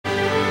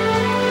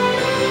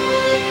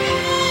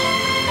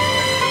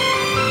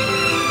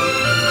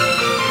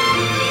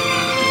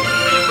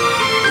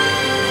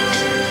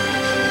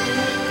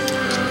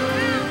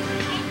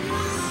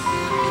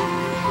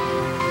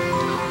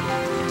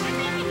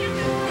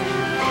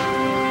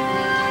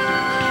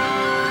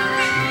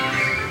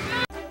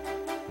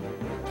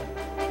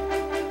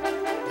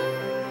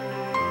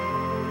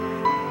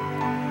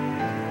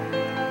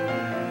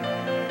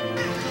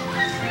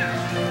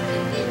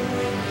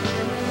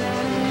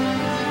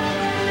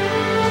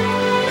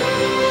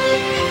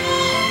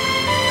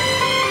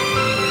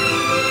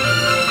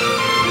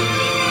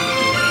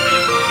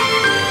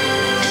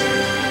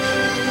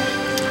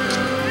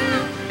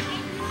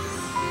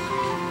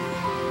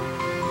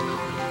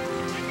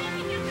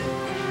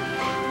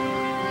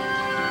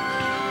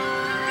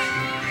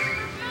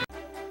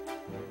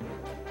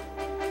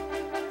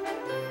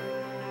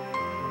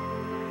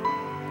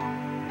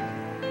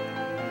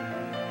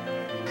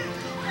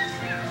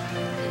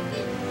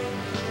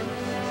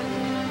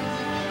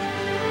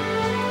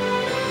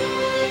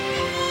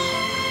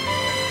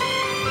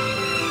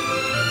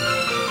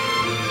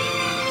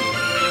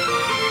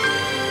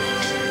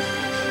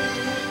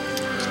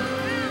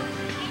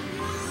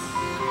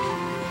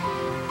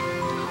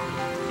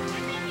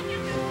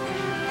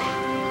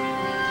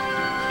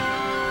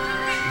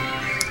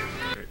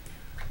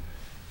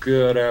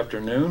Good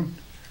afternoon.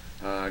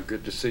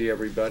 Good to see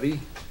everybody.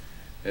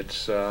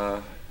 It's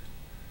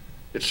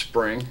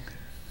spring.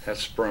 Has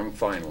sprung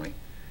finally.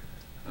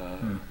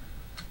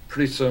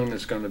 Pretty soon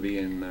it's going to be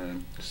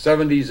in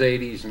 70s,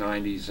 80s,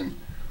 90s, and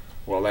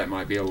well, that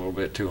might be a little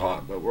bit too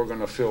hot, but we're going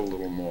to feel a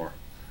little more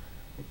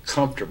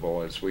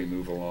comfortable as we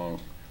move along.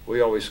 We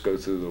always go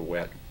through the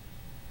wet,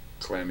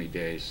 clammy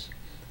days.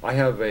 I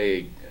have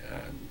a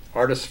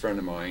artist friend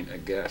of mine, a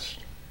guest,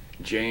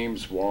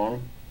 James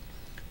Wong,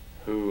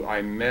 who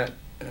I met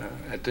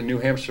at the New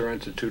Hampshire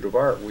Institute of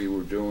Art. We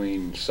were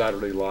doing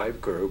Saturday Live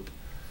group,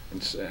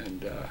 and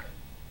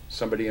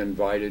somebody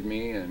invited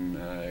me, and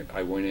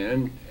I went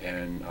in,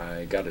 and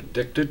I got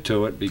addicted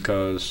to it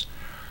because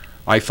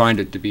I find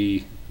it to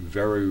be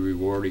very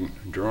rewarding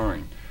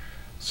drawing.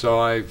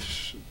 So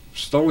I've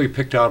slowly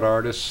picked out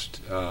artists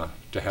to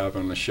have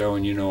on the show,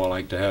 and I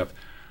like to have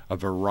a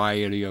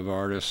variety of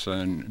artists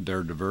and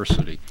their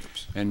diversity.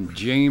 And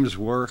James'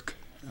 work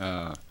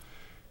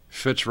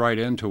fits right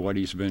into what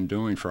he's been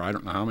doing for I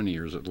don't know how many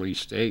years, at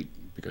least 8,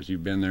 because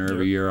you've been there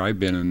every year.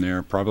 I've been in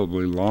there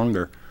probably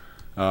longer.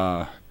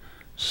 So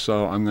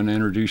I'm going to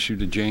introduce you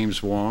to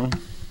James Wong,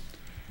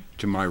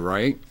 to my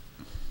right.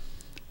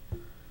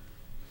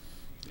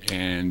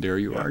 And there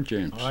you are,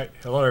 James. All right.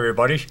 Hello,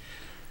 everybody.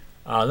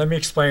 Let me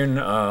explain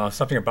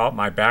something about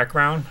my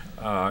background.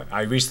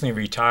 I recently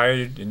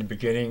retired in the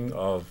beginning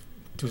of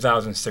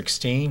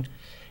 2016,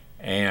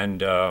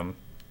 and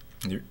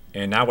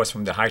that was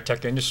from the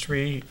high-tech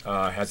industry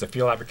as a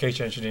field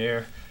application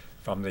engineer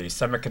from the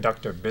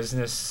semiconductor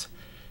business.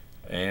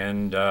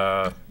 And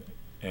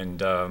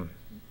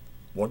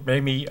what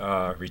made me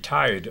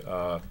retired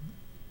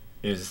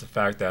is the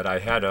fact that I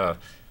had a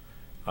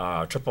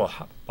triple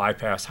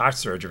bypass heart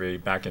surgery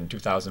back in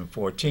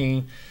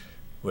 2014,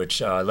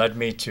 which led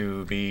me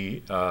to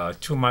be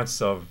 2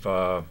 months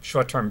of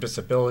short-term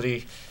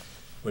disability,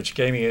 which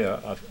gave me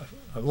a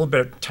little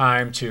bit of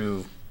time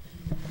to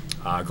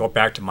go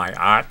back to my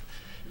art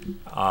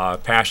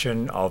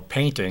passion of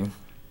painting.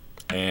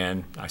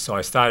 And so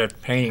I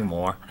started painting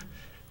more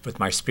with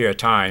my spare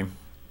time.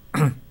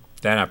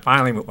 Then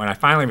when I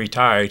finally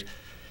retired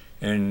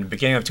in the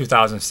beginning of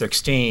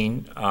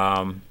 2016,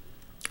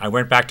 I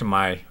went back to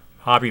my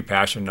hobby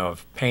passion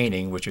of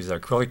painting, which is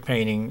acrylic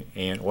painting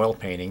and oil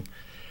painting.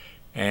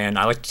 And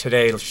I'd like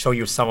today to show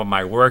you some of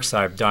my works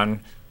I've done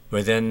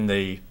within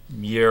the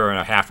year and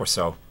a half or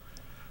so.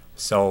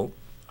 So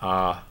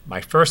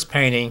my first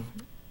painting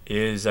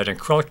is an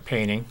acrylic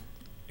painting.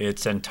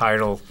 It's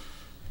entitled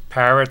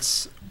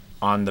Parrots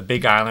on the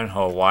Big Island,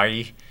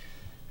 Hawaii.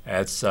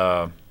 It's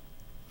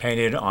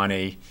painted on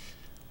a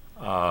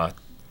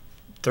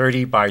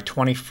 30 by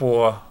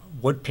 24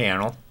 wood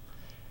panel,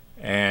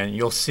 and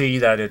you'll see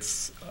that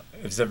it's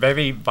a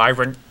very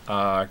vibrant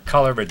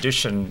color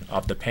edition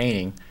of the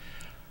painting,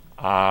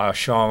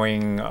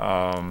 showing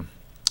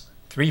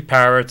 3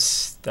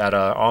 parrots that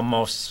are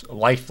almost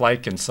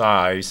lifelike in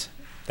size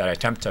that I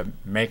attempt to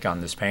make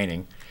on this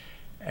painting,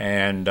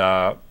 and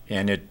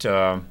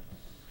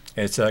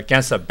it's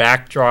against a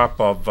backdrop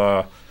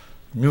of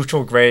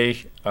neutral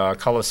gray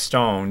color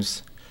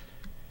stones.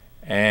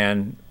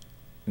 And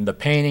the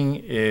painting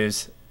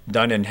is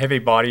done in heavy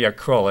body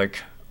acrylic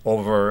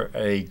over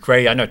a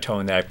gray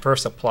undertone that I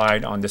first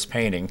applied on this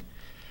painting.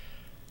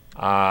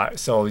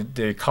 So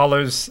the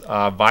colors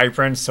are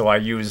vibrant, so I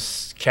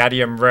use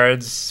cadmium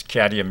reds,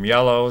 cadmium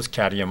yellows,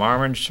 cadmium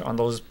orange on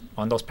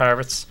those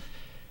parrots.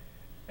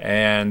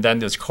 And then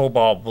there's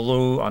cobalt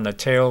blue on the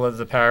tail of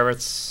the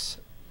parrots.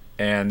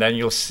 And then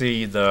you'll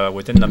see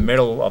within the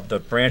middle of the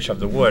branch of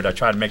the wood, I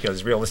try to make it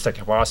as realistic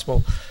as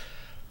possible.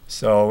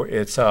 So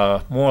it's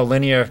a more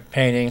linear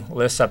painting,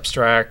 less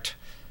abstract,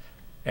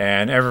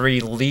 and every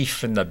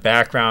leaf in the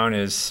background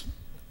is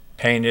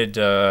painted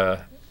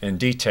in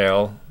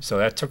detail. So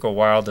that took a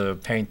while to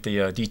paint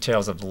the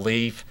details of the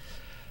leaf.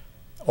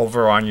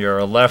 Over on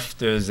your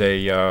left is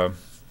a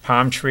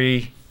palm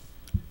tree.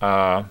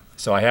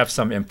 So I have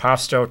some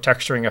impasto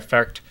texturing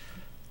effect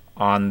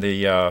on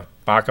the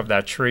bark of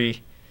that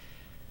tree.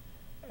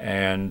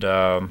 And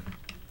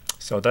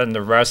so then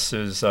the rest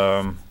is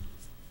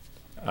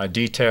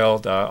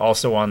detailed.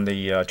 Also on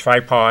the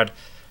tripod,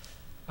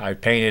 I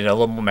painted a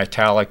little more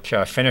metallic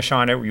finish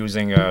on it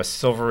using a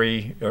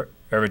silvery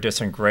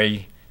iridescent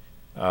gray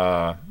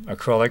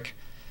acrylic.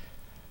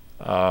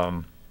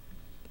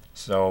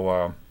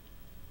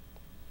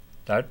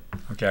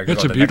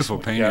 It's a beautiful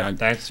painting. Yeah,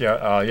 thanks.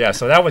 Yeah.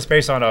 So that was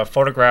based on a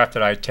photograph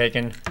that I'd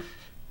taken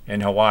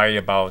in Hawaii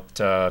about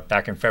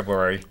back in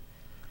February.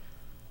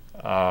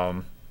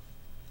 I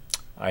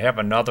have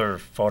another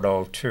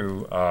photo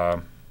too.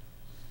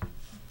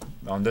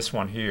 On this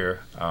one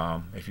here,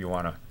 if you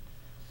want to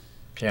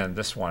pan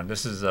this one,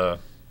 this is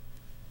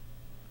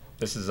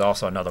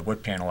also another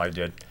wood panel I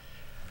did.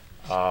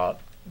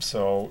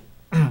 So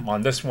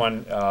on this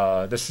one,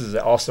 this is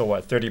also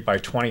a 30 by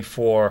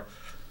 24.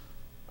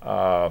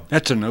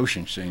 That's an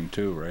ocean scene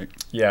too, right?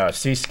 Yeah,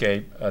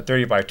 seascape,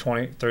 30 by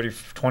 24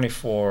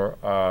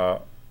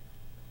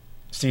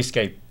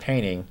 seascape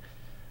painting,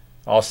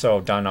 also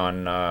done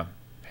on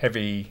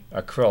heavy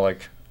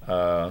acrylic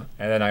And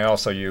then I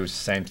also use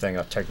same thing,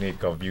 a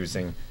technique of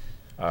using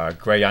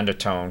gray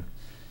undertone.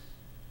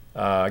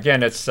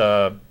 Again, it's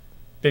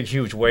big,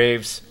 huge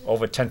waves,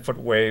 over 10-foot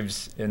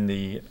waves in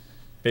the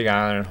Big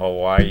Island,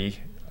 Hawaii,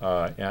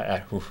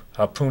 at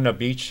Hapuna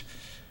Beach,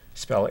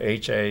 spelled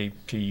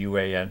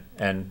Hapuana.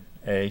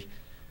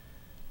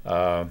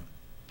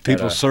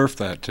 People surf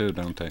that too,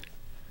 don't they?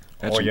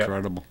 That's yeah.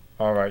 incredible.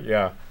 All right,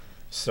 yeah.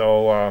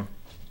 So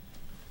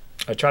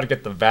I try to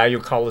get the value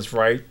colors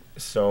right.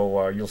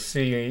 So you'll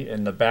see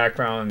in the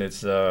background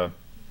it's a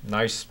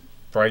nice,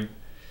 bright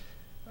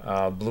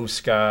blue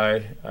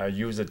sky. I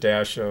use a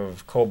dash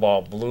of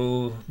cobalt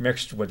blue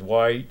mixed with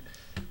white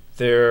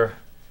there.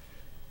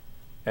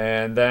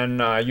 And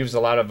then I use a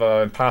lot of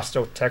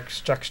impasto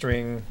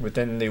texturing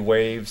within the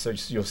waves. So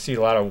you'll see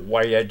a lot of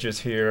white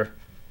edges here.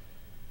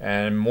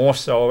 And more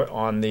so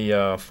on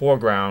the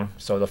foreground.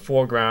 So the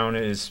foreground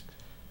is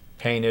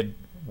painted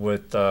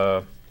with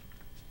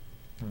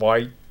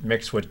white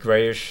mixed with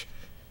grayish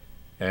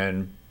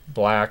and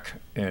black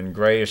and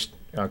grayish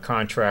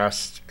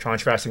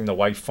contrasting the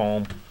white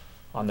foam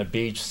on the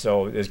beach.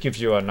 So it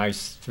gives you a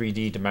nice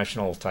 3D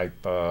dimensional type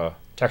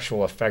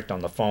textural effect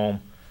on the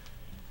foam.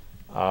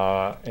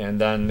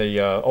 And then the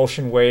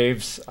ocean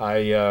waves,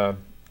 I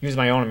use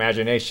my own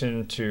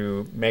imagination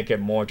to make it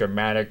more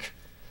dramatic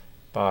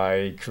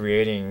by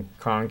creating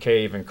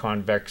concave and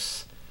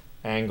convex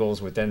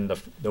angles within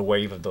the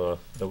wave of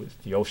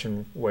the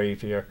ocean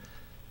wave here.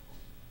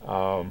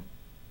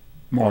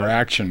 More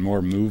action,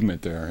 more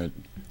movement there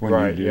when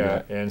right, you do yeah.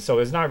 that. And so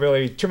there's not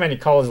really too many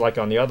colors like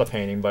on the other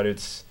painting, but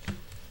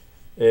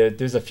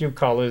there's a few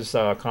colors,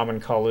 common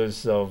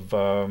colors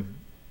of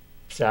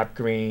sap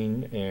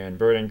green and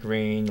verdant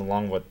green,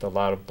 along with a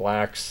lot of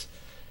blacks.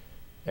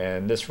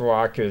 And this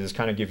rock is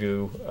kind of give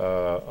you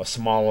a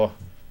smaller,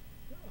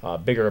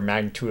 bigger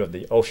magnitude of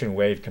the ocean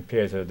wave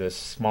compared to this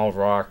small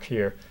rock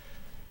here,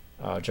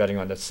 jutting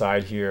on the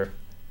side here.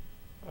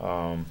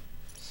 And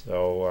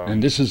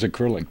this is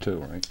acrylic too,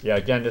 right? Yeah,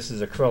 again, this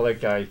is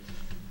acrylic. I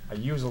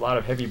use a lot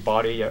of heavy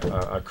body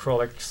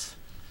acrylics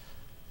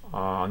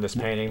on this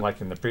painting,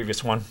 like in the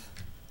previous one.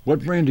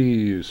 What brand do you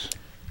use?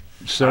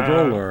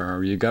 Several,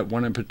 or you got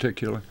one in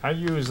particular? I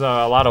use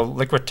a lot of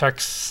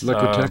Liquitex.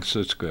 Liquitex,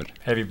 that's good.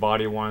 Heavy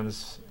body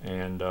ones,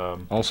 and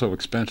also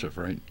expensive,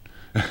 right?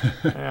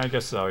 I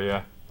guess so,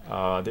 yeah.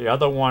 The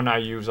other one I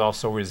use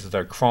also is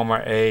the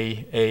Chroma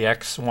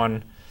AX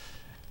one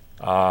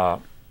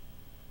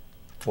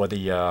for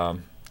the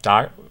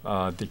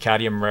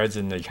cadmium reds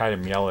and the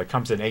cadmium yellow. It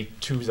comes in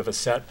 8 tubes of a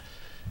set.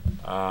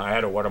 I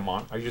had a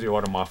watermark. I usually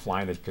order them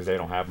offline because they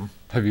don't have them.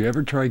 Have you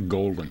ever tried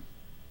golden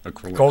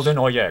acrylics? Golden,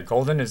 oh yeah,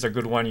 golden is a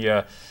good one.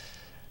 Yeah,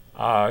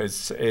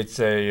 it's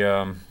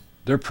a.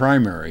 Their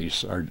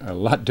primaries are a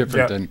lot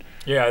different than.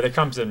 Yeah, they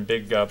comes in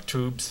big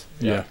tubes.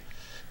 Yeah.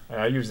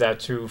 I use that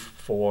too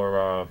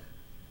for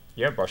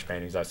airbrush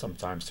paintings. I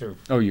sometimes too.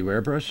 Oh, you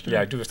airbrush?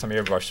 Yeah, I do some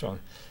airbrush on,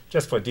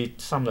 just for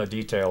some of the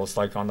details.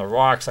 Like on the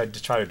rocks, I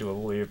just try to do a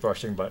little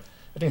airbrushing, but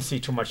I didn't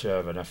see too much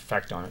of an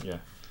effect on it. Yeah.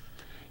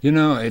 You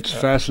know, it's a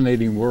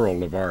fascinating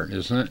world of art,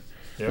 isn't it?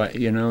 Yeah. But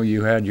you know,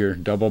 you had your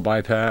double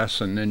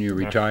bypass, and then you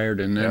retired,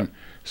 and then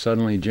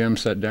suddenly Jim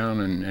sat down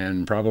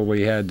and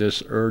probably had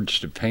this urge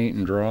to paint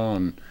and draw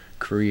and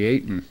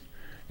create,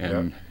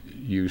 and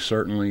you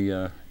certainly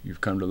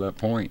you've come to that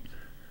point.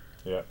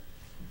 Yeah.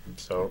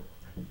 So.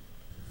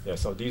 Yeah.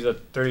 So these are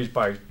 30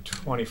 by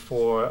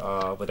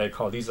 24. What they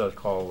call these are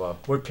called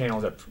wood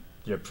panels that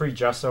you're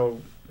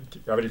pre-gesso,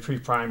 already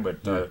pre-primed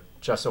with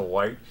gesso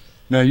white.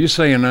 Now you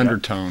say an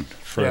undertone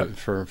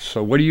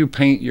so what do you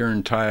paint your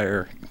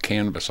entire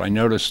canvas? I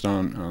noticed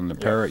on the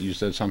parrot you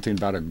said something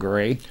about a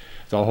gray,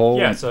 the whole.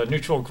 Yeah, it's a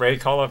neutral gray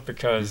color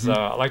because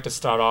I like to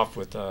start off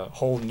with a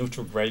whole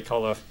neutral gray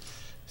color.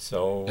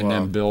 So and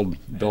then build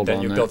and then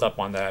on you that. build up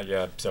on that.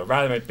 Yeah. So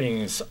rather than it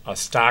being a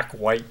stark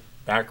white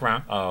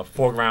background,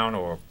 foreground,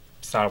 or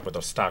start off with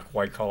a stark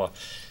white color,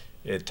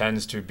 it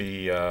tends to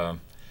be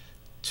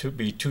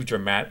too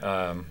dramatic,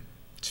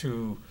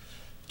 too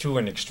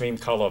an extreme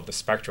color of the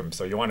spectrum.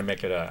 So you want to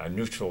make it a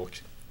neutral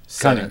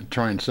setting. Kind of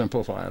try and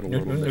simplify it a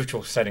little bit.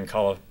 Neutral setting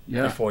color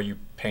before you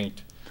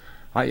paint.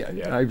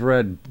 I've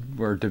read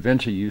where Da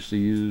Vinci used to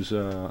use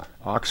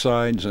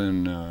oxides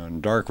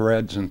and dark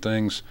reds and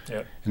things,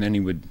 and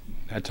then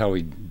that's how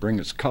he'd bring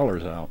his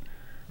colors out.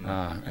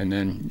 And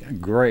then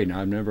gray.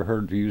 Now I've never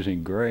heard of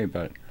using gray,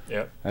 but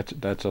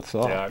that's a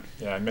thought.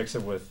 Yeah, I mix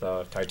it with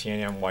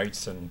titanium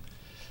whites and.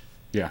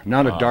 Yeah,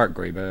 not a dark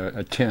gray, but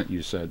a tint.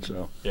 You said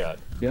so. Yeah.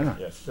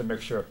 Yes, the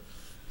mixture.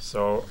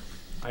 So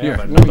I Here,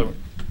 have another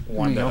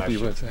one that help I you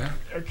should. with that.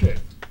 Okay.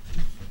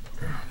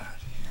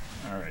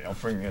 All right, I'll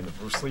bring in the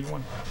Bruce Lee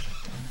one.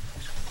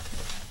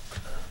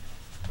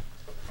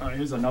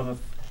 Here's another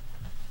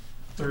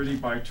 30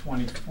 by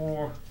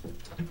 24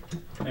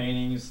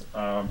 paintings.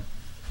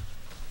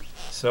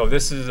 So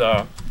this is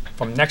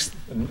from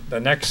the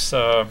next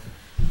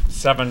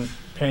 7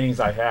 paintings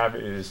I have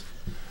is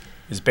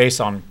based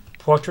on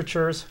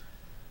portraitures.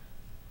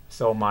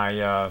 So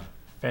my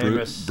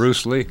famous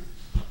Bruce Lee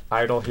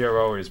idol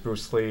hero is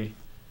Bruce Lee.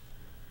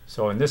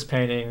 So in this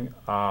painting,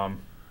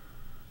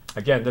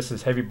 again, this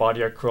is heavy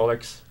body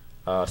acrylics,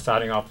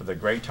 starting off with the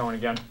gray tone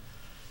again.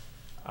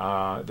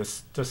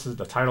 This is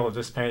the title of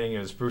this painting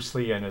is Bruce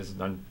Lee and his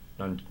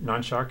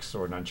nunchucks,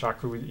 or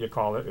nunchaku you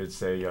call it.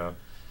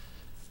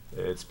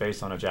 It's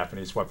based on a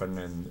Japanese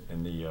weapon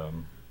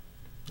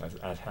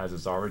that has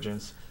its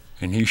origins.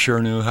 And he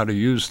sure knew how to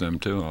use them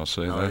too. I'll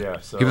say that. Yeah,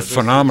 so he was a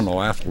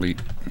phenomenal athlete.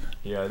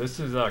 Yeah,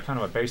 this is kind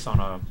of based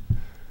on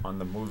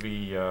the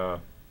movie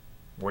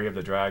Way of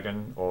the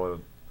Dragon, or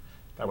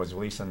that was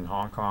released in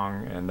Hong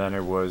Kong, and then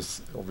it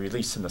was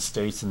released in the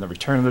States in The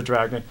Return of the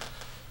Dragon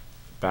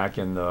back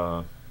in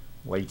the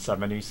late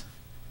 70s.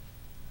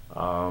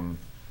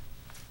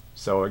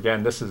 So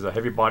again, this is a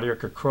heavy body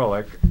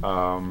acrylic.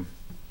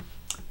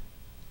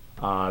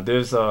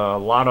 There's a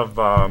lot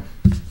of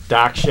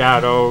dark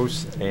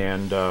shadows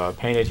and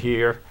painted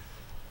here.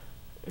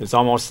 It's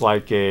almost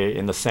like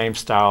in the same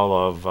style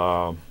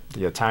of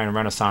the Italian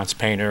Renaissance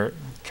painter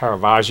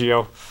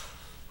Caravaggio,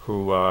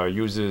 who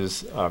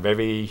uses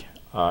very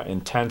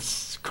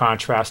intense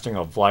contrasting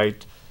of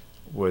light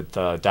with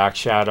dark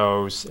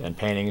shadows and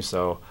painting.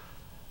 So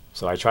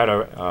I try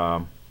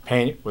to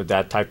paint with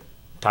that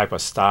type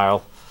of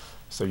style.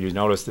 So you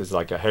notice there's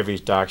like a heavy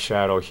dark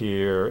shadow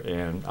here,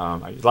 and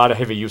a lot of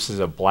heavy uses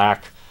of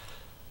black.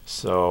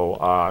 So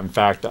in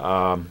fact,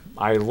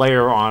 I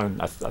layer on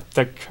a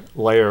thick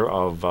layer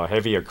of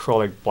heavy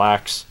acrylic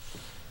blacks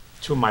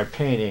to my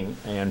painting.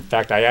 And in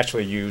fact, I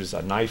actually use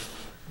a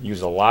knife,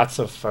 use lots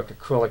of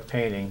acrylic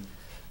painting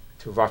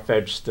to rough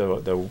edge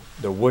the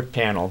wood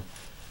panel.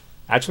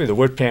 Actually, the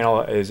wood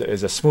panel is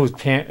a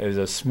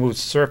smooth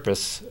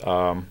surface,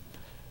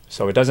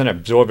 so it doesn't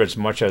absorb as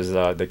much as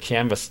the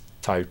canvas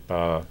type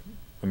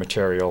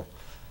material.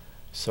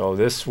 So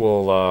this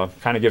will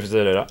kind of gives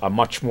it a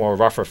much more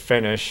rougher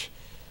finish,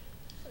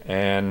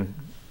 and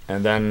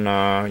then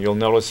you'll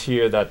notice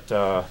here that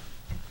the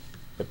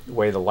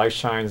way the light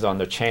shines on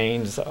the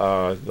chains,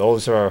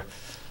 those are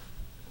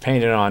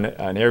painted on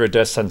an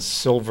iridescent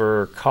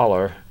silver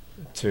color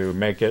to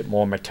make it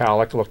more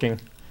metallic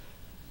looking.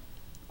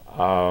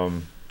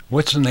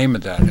 What's the name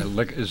of that?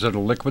 Is it a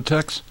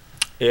Liquitex?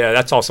 Yeah,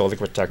 that's also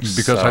Liquitex.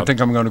 Because I think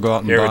I'm going to go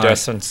out and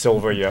iridescent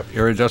silver. Yep.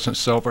 Iridescent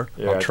silver.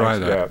 Yeah, I'll try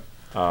that.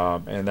 Yeah.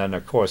 And then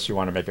of course you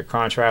want to make it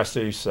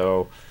contrasty.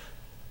 So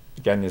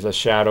again, there's a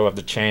shadow of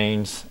the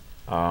chains.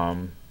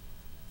 And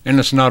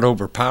it's not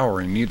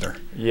overpowering either.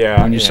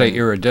 Yeah. When you say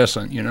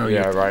iridescent, you know.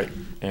 Yeah, right.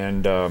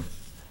 And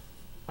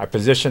I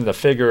positioned the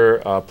figure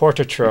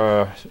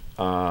portraiture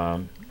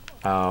about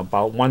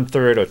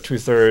 1/3 or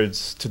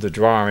 2/3 to the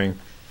drawing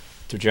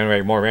to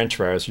generate more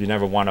interest. You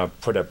never want to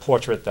put a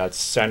portrait that's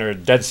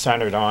centered, dead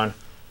centered on.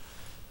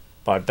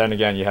 But then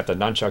again, you have the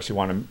nunchucks. You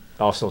want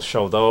to also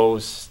show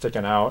those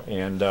sticking out,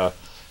 and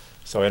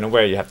so in a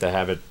way, you have to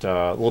have it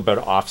a little bit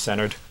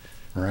off-centered,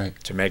 right,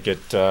 to make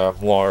it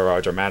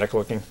more dramatic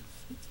looking.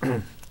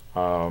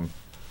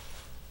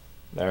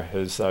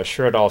 His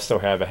shirt also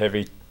have a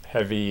heavy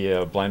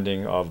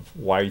blending of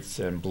whites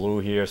and blue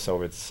here,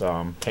 so it's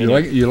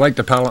painted. You like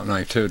the palette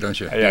knife too, don't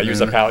you? Yeah, I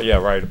use a palette. Yeah,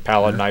 right. A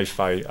palette knife.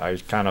 I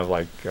kind of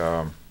like.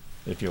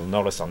 If you'll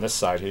notice on this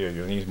side here,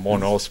 you need more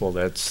noticeable.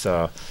 That's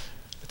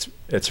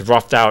it's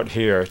roughed out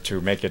here to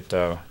make it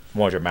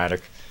more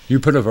dramatic. You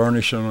put a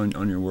varnish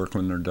on your work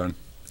when they're done?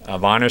 A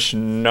varnish?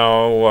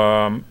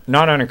 No,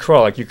 not on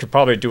acrylic. You could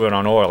probably do it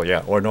on oil.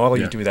 Yeah, or on oil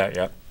you do that.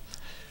 Yeah.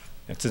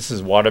 This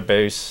is water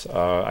based.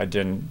 I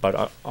didn't,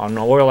 but on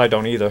oil I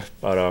don't either.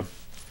 But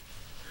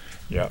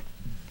yeah.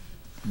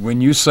 When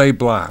you say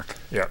black,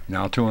 yeah.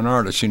 Now to an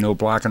artist, you know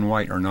black and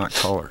white are not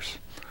colors.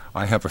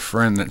 I have a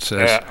friend that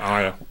says,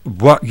 yeah.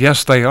 "What?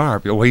 Yes, they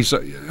are." Well, he's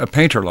a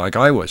painter like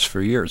I was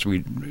for years.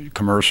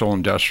 Commercial,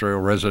 industrial,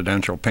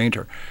 residential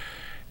painter.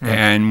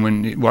 And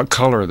what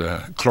color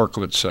the clerk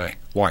would say?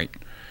 White.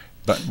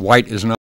 But white is not